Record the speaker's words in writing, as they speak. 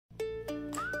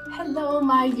Hello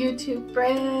my YouTube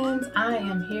friends, I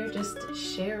am here just to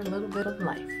share a little bit of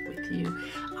life with you.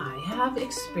 I have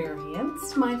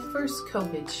experienced my first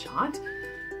COVID shot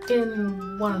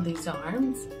in one of these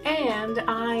arms, and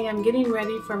I am getting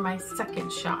ready for my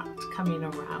second shot coming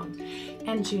around.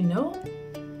 And you know,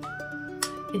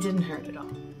 it didn't hurt at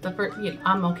all. The first,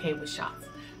 I'm okay with shots.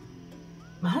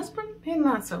 My husband, he's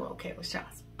not so okay with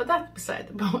shots, but that's beside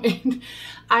the point.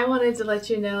 I wanted to let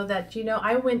you know that,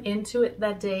 I went into it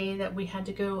that day that we had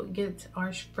to go get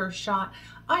our first shot.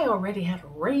 I already had a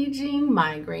raging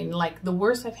migraine, like the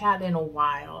worst I've had in a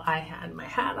while. I had my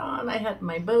hat on, I had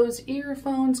my Bose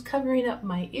earphones covering up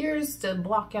my ears to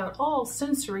block out all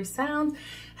sensory sounds.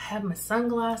 I had my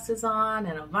sunglasses on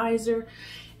and a visor,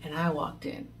 and I walked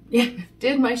in.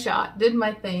 Did my shot, did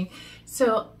my thing.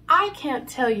 So I can't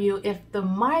tell you if the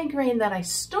migraine that I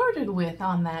started with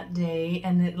on that day,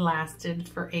 and it lasted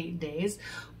for 8 days,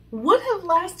 would have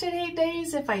lasted 8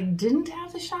 days if I didn't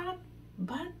have the shot.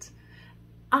 But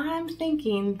I'm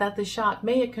thinking that the shot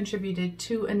may have contributed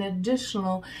to an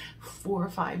additional 4 or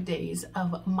 5 days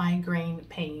of migraine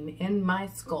pain in my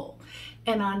skull.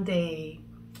 And on day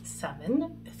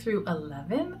 7 through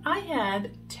 11, I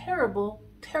had terrible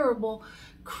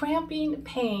cramping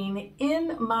pain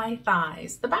in my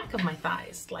thighs, the back of my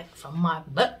thighs, like from my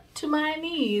butt to my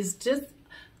knees, just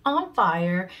on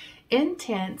fire,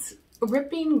 intense,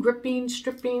 ripping, gripping,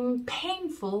 stripping,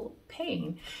 painful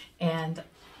pain. And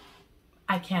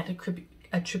I can't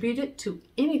attribute it to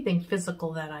anything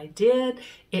physical that I did.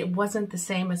 It wasn't the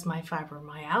same as my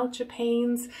fibromyalgia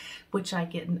pains, which I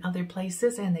get in other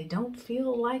places, and they don't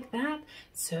feel like that.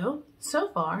 So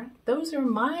far, those are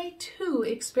my 2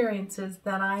 experiences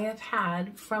that I have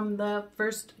had from the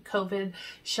first COVID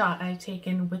shot I've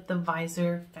taken with the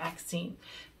Pfizer vaccine.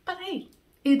 But hey,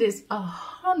 it is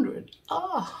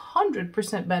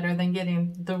 100% better than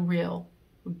getting the real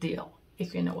deal,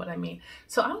 if you know what I mean.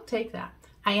 So I'll take that.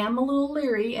 I am a little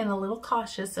leery and a little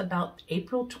cautious about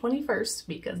April 21st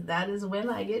because that is when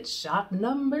I get shot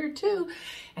number 2.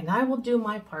 And I will do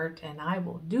my part and I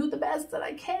will do the best that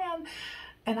I can.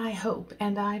 And I hope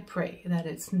and I pray that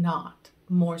it's not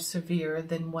more severe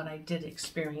than what I did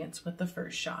experience with the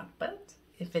first shot. But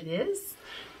if it is,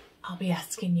 I'll be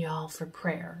asking y'all for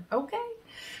prayer, okay?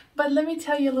 But let me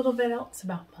tell you a little bit else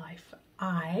about life.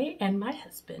 I and my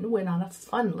husband went on a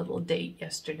fun little date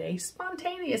yesterday.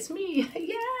 Spontaneous me,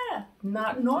 yeah,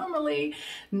 not normally.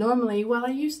 Well, I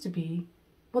used to be.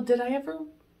 Well, did I ever?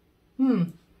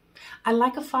 I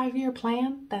like a 5-year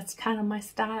plan. That's kind of my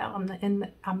style. I'm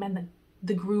in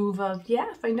the groove of,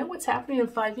 yeah, if I know what's happening in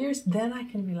 5 years, then I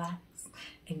can relax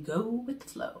and go with the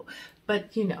flow.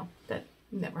 But that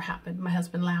never happened. My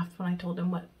husband laughed when I told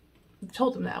him that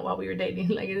while we were dating,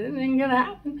 like it ain't gonna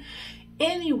happen.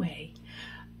 Anyway,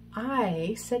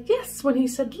 I said yes when he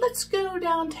said, let's go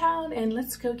downtown and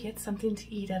let's go get something to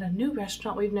eat at a new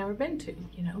restaurant we've never been to.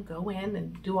 Go in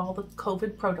and do all the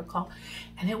COVID protocol.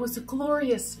 And it was a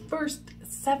glorious first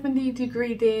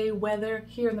 70-degree day weather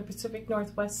here in the Pacific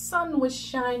Northwest. Sun was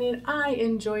shining. I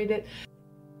enjoyed it.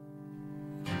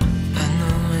 I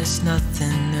know it's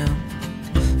nothing new,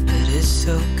 but it's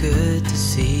so good to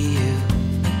see you.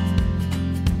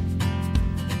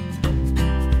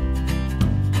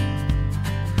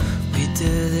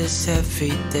 Do this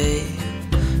every day,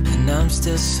 and I'm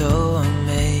still so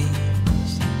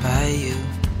amazed by you.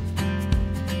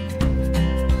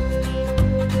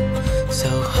 So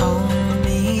hold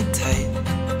me tight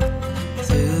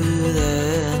through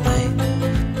the night.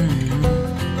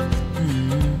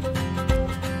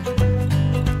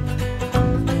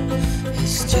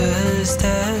 It's just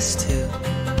us two,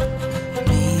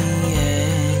 me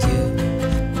and you.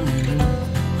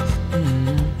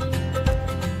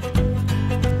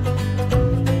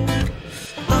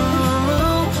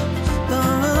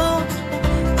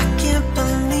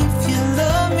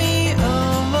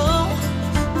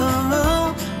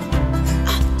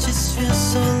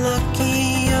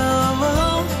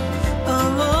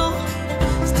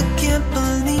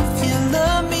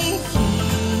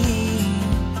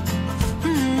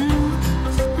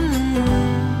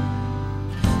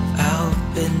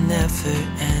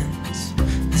 Ends.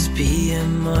 Let's be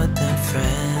more than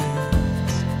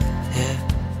friends, yeah.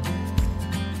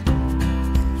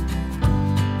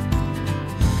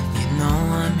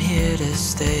 I'm here to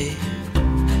stay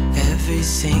every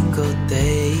single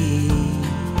day,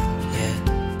 yeah.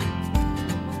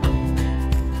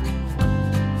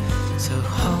 So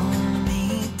hold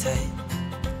me tight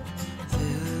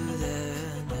through the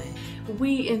night.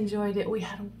 We enjoyed it. We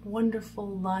had a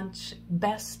wonderful lunch,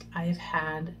 best I've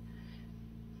had.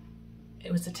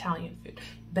 It was Italian food.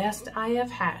 Best I have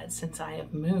had since I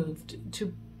have moved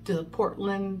to to the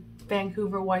Portland,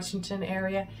 Vancouver, Washington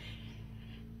area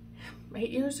 8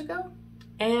 years ago.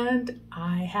 And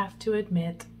I have to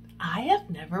admit, I have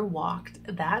never walked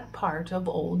that part of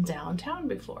old downtown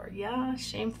before. Yeah,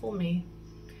 shameful me.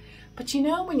 But you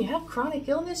know, when you have chronic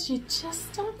illness, you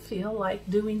just don't feel like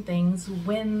doing things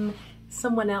when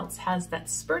someone else has that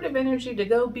spurt of energy to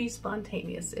go be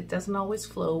spontaneous. It doesn't always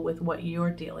flow with what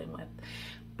you're dealing with.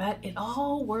 But it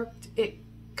all worked. It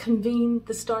convened,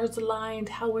 the stars aligned,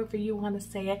 however you want to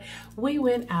say it. We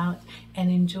went out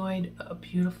and enjoyed a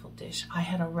beautiful dish. I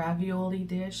had a ravioli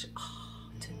dish,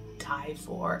 to die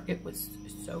for. It was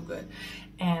so good.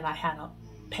 And I had a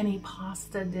penne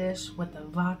pasta dish with a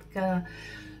vodka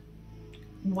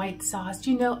white sauce,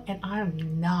 you know, and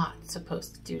I'm not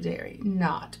supposed to do dairy,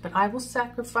 but I will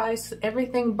sacrifice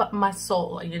everything but my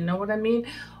soul, you know what I mean,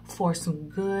 for some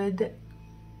good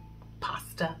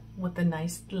pasta with a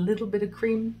nice little bit of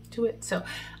cream to it. So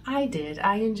I did,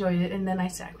 I enjoyed it, and then I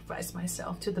sacrificed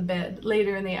myself to the bed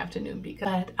later in the afternoon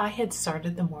because I had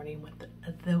started the morning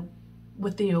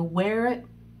with the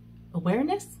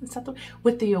awareness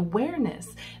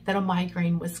that a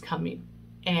migraine was coming.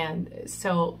 And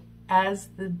so as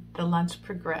the lunch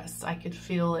progressed, I could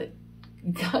feel it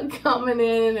coming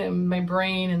in, and my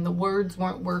brain and the words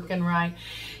weren't working right.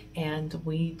 And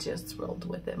we just rolled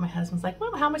with it. My husband's like,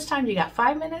 well, how much time do you got?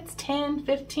 5 minutes, 10,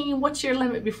 15? What's your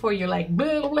limit before you're like,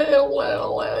 blah, blah, blah,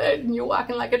 blah, and you're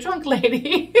walking like a drunk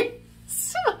lady?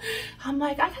 So I'm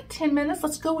like, I got 10 minutes.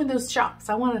 Let's go in those shops.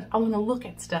 I want to look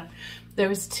at stuff. There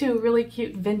was 2 really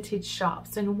cute vintage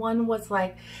shops, and one was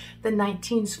like the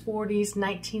 1940s,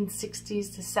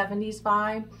 1960s to 70s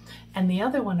vibe, and the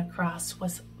other one across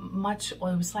was it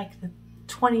was like the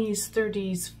 20s,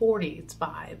 30s, 40s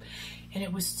vibe, and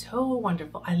it was so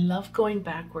wonderful. I love going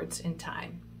backwards in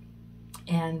time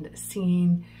and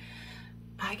seeing,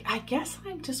 I guess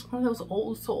I'm just one of those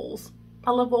old souls.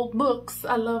 I love old books,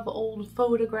 I love old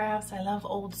photographs, I love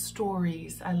old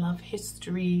stories, I love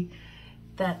history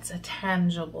that's a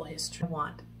tangible history. I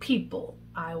want people,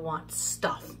 I want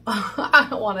stuff. I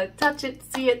want to touch it,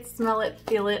 see it, smell it,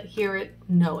 feel it, hear it,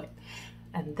 know it,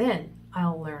 and then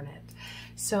I'll learn it.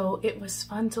 So it was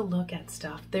fun to look at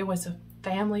stuff. There was a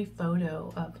family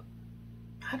photo of,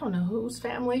 I don't know whose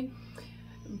family,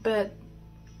 but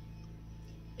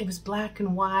it was black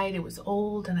and white, it was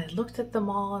old, and I looked at them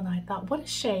all and I thought, what a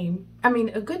shame. I mean,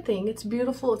 a good thing, it's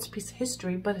beautiful, it's a piece of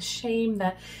history, but a shame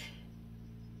that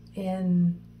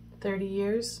in 30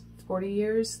 years, 40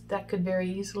 years, that could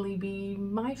very easily be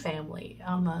my family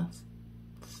on the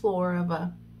floor of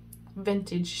a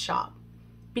vintage shop,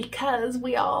 because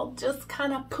we all just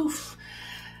kind of poof.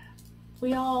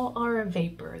 We all are a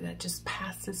vapor that just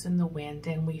passes in the wind,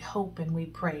 and we hope and we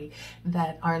pray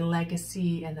that our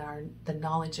legacy and the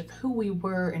knowledge of who we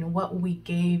were and what we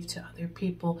gave to other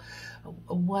people,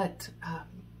 what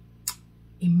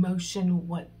emotion,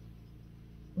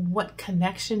 what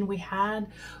connection we had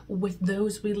with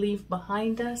those we leave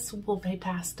behind us, will be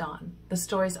passed on. The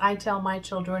stories I tell my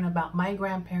children about my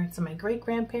grandparents and my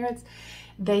great-grandparents,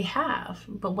 they have,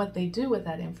 but what they do with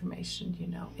that information, you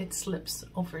know, it slips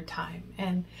over time.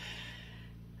 And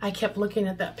I kept looking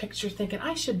at that picture thinking,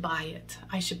 I should buy it.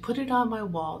 I should put it on my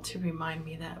wall to remind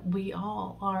me that we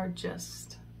all are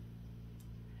just,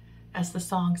 as the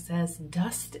song says,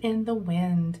 dust in the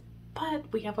wind.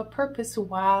 But we have a purpose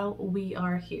while we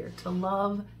are here, to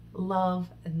love, love,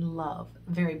 and love.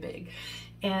 Very big.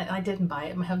 And I didn't buy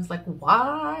it. My husband's like,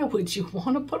 why would you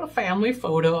want to put a family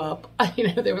photo up? You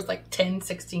know, there was like 10,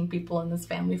 16 people in this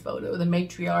family photo. The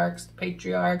matriarchs, the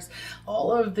patriarchs,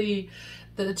 all of the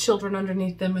children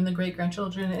underneath them, and the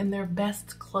great-grandchildren in their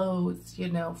best clothes, you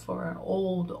know, for an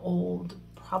old,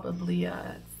 probably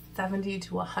a 70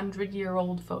 to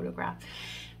 100-year-old photograph.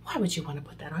 Why would you want to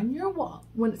put that on your wall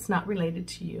when it's not related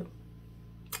to you?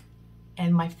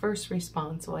 And my first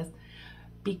response was,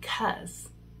 because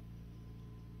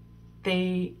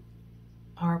they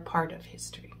are a part of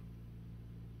history.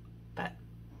 But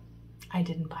I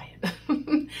didn't buy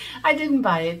it. I didn't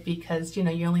buy it because, you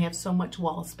know, you only have so much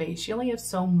wall space. You only have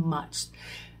so much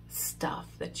stuff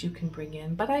that you can bring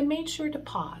in. But I made sure to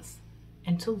pause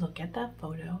and to look at that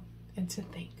photo and to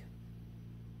think,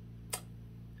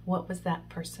 what was that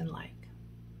person like?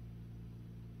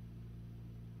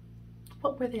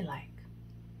 What were they like?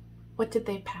 What did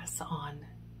they pass on?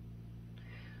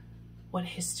 What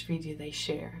history do they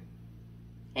share?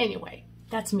 Anyway,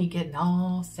 that's me getting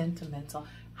all sentimental.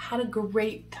 Had a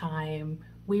great time.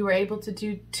 We were able to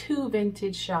do 2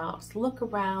 vintage shops, look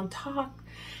around, talk,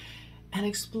 and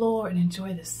explore and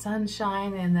enjoy the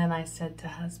sunshine. And then I said to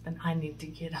husband, I need to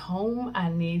get home. I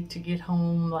need to get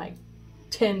home like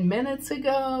 10 minutes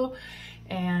ago.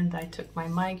 and I took my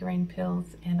migraine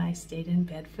pills and I stayed in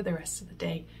bed for the rest of the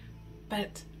day.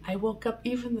 But I woke up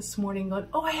even this morning going,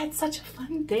 oh, I had such a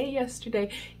fun day yesterday,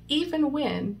 even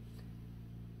when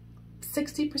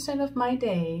 60% of my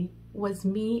day was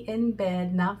me in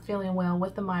bed, not feeling well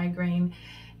with the migraine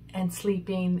and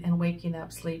sleeping and waking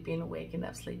up, sleeping, waking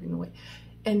up, sleeping, awake.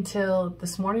 Until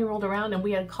this morning rolled around and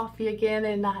we had coffee again,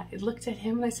 and I looked at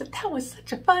him and I said, that was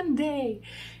such a fun day.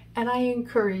 And I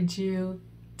encourage you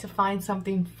to find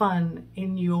something fun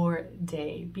in your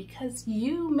day, because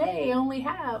you may only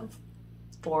have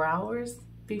 4 hours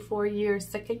before you're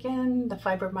sick again, the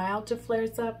fibromyalgia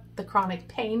flares up, the chronic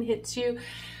pain hits you.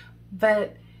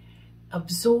 But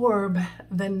absorb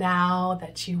the now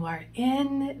that you are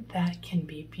in. That can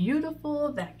be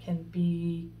beautiful, that can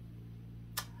be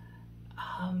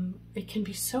it can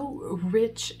be so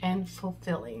rich and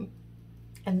fulfilling.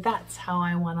 And that's how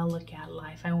I want to look at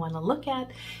life. I want to look at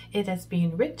it as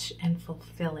being rich and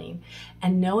fulfilling.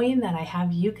 And knowing that I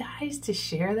have you guys to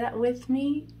share that with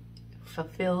me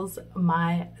fulfills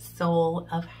my soul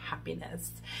of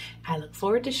happiness. I look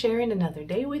forward to sharing another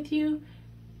day with you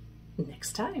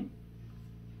next time.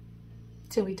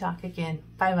 Till we talk again.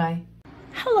 Bye-bye.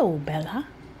 Hello, Bella.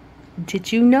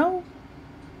 Did you know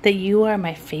that you are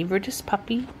my favoriteest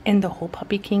puppy in the whole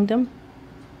puppy kingdom?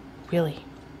 Really,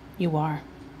 you are.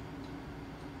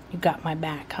 You got my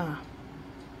back, huh?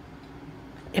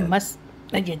 It must...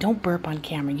 Yeah, don't burp on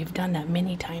camera. You've done that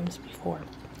many times before.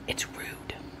 It's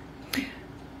rude.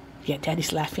 Yeah,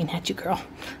 Daddy's laughing at you, girl.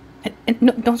 And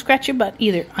no, don't scratch your butt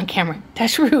either on camera.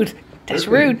 That's rude. That's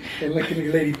rude. And look at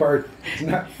the lady part. It's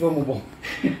not filmable.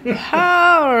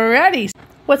 Alrighty.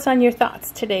 What's on your thoughts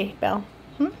today, Belle?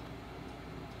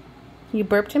 You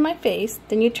burped in my face,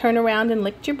 then you turned around and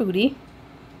licked your booty,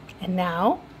 and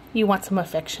now you want some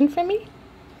affection from me?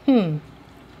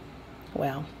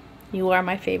 Well, you are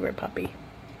my favorite puppy.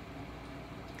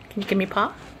 Can you give me a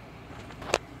paw?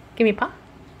 Give me a paw.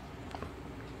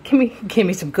 Give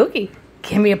me some cookie.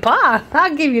 Give me a paw.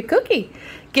 I'll give you a cookie.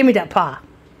 Give me that paw.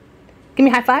 Give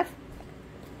me a high five.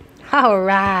 All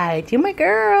right, you my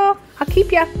girl. I'll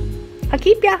keep ya. I'll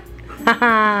keep ya.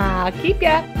 I'll keep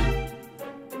ya.